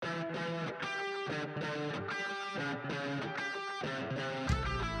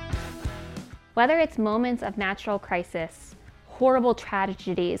Whether it's moments of natural crisis, horrible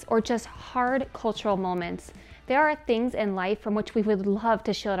tragedies, or just hard cultural moments, there are things in life from which we would love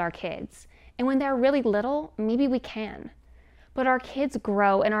to shield our kids. And when they're really little, maybe we can. But our kids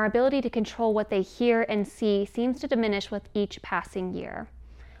grow, and our ability to control what they hear and see seems to diminish with each passing year.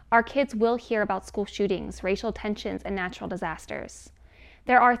 Our kids will hear about school shootings, racial tensions, and natural disasters.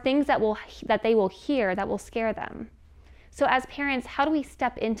 There are things that they will hear that will scare them. So as parents, how do we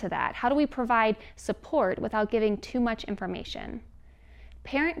step into that? How do we provide support without giving too much information?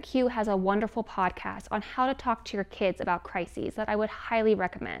 Parent Cue has a wonderful podcast on how to talk to your kids about crises that I would highly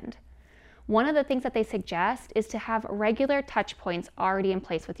recommend. One of the things that they suggest is to have regular touch points already in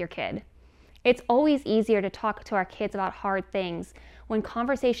place with your kid. It's always easier to talk to our kids about hard things when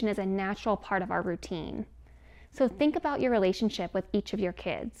conversation is a natural part of our routine. So think about your relationship with each of your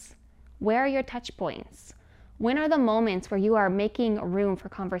kids. Where are your touch points? When are the moments where you are making room for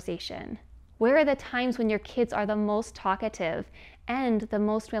conversation? Where are the times when your kids are the most talkative and the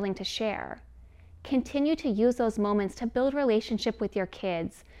most willing to share? Continue to use those moments to build relationship with your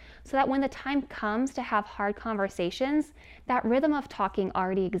kids so that when the time comes to have hard conversations, that rhythm of talking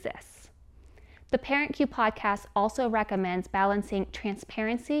already exists. The Parent Cue podcast also recommends balancing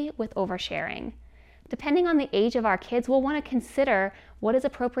transparency with oversharing. Depending on the age of our kids, we'll want to consider what is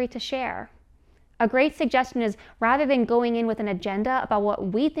appropriate to share. A great suggestion is, rather than going in with an agenda about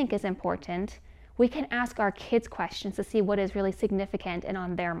what we think is important, we can ask our kids questions to see what is really significant and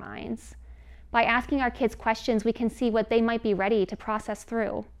on their minds. By asking our kids questions, we can see what they might be ready to process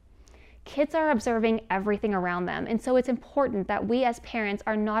through. Kids are observing everything around them, and so it's important that we as parents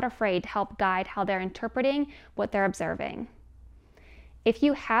are not afraid to help guide how they're interpreting what they're observing. If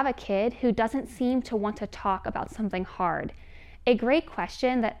you have a kid who doesn't seem to want to talk about something hard, a great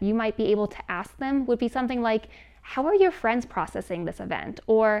question that you might be able to ask them would be something like, how are your friends processing this event?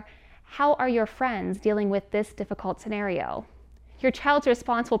 Or how are your friends dealing with this difficult scenario? Your child's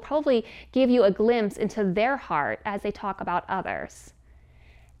response will probably give you a glimpse into their heart as they talk about others.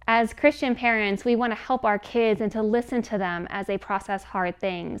 As Christian parents, we want to help our kids and to listen to them as they process hard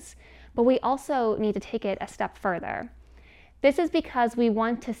things, but we also need to take it a step further. This is because we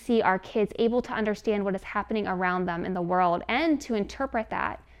want to see our kids able to understand what is happening around them in the world and to interpret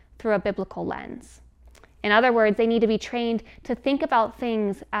that through a biblical lens. In other words, they need to be trained to think about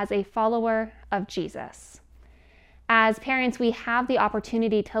things as a follower of Jesus. As parents, we have the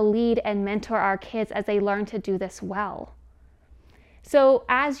opportunity to lead and mentor our kids as they learn to do this well. So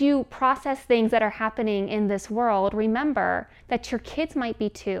as you process things that are happening in this world, remember that your kids might be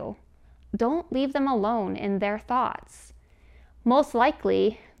too. Don't leave them alone in their thoughts. Most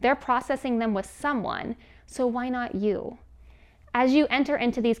likely, they're processing them with someone, so why not you? As you enter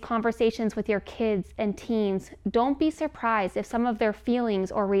into these conversations with your kids and teens, don't be surprised if some of their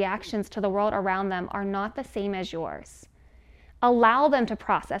feelings or reactions to the world around them are not the same as yours. Allow them to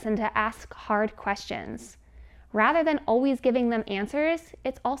process and to ask hard questions. Rather than always giving them answers,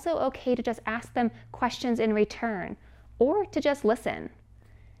 it's also okay to just ask them questions in return, or to just listen.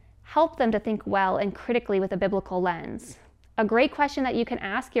 Help them to think well and critically with a biblical lens. A great question that you can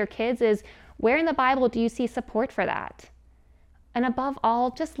ask your kids is, where in the Bible do you see support for that? And above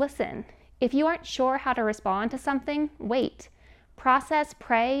all, just listen. If you aren't sure how to respond to something, wait. Process,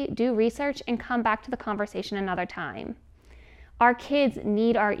 pray, do research, and come back to the conversation another time. Our kids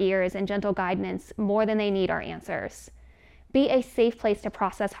need our ears and gentle guidance more than they need our answers. Be a safe place to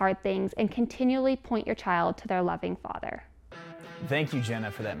process hard things and continually point your child to their loving Father. Thank you,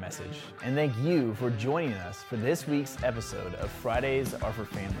 Jenna, for that message. And thank you for joining us for this week's episode of Fridays Are for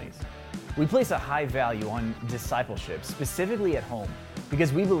Families. We place a high value on discipleship, specifically at home,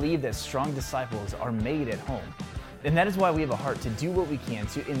 because we believe that strong disciples are made at home. And that is why we have a heart to do what we can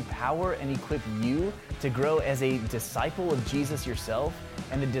to empower and equip you to grow as a disciple of Jesus yourself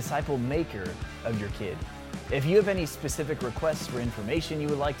and a disciple maker of your kid. If you have any specific requests for information you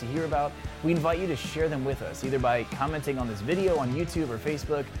would like to hear about, we invite you to share them with us, either by commenting on this video on YouTube or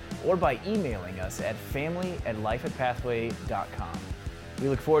Facebook, or by emailing us at family@lifeatpathway.com. We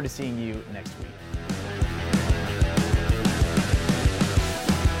look forward to seeing you next week.